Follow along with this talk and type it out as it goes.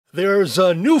There's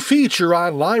a new feature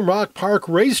on Lime Rock Park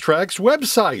Racetrack's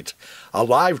website, a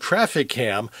live traffic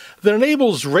cam that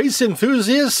enables race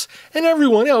enthusiasts and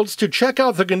everyone else to check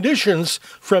out the conditions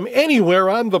from anywhere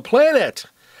on the planet.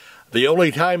 The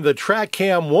only time the track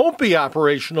cam won't be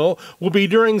operational will be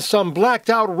during some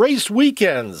blacked-out race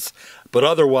weekends, but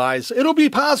otherwise it'll be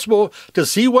possible to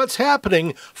see what's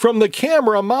happening from the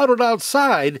camera mounted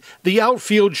outside the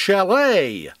outfield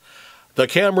chalet. The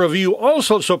camera view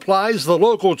also supplies the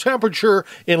local temperature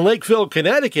in Lakeville,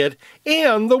 Connecticut,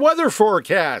 and the weather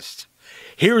forecast.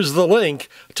 Here's the link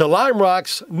to Lime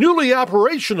Rock's newly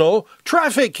operational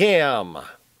traffic cam.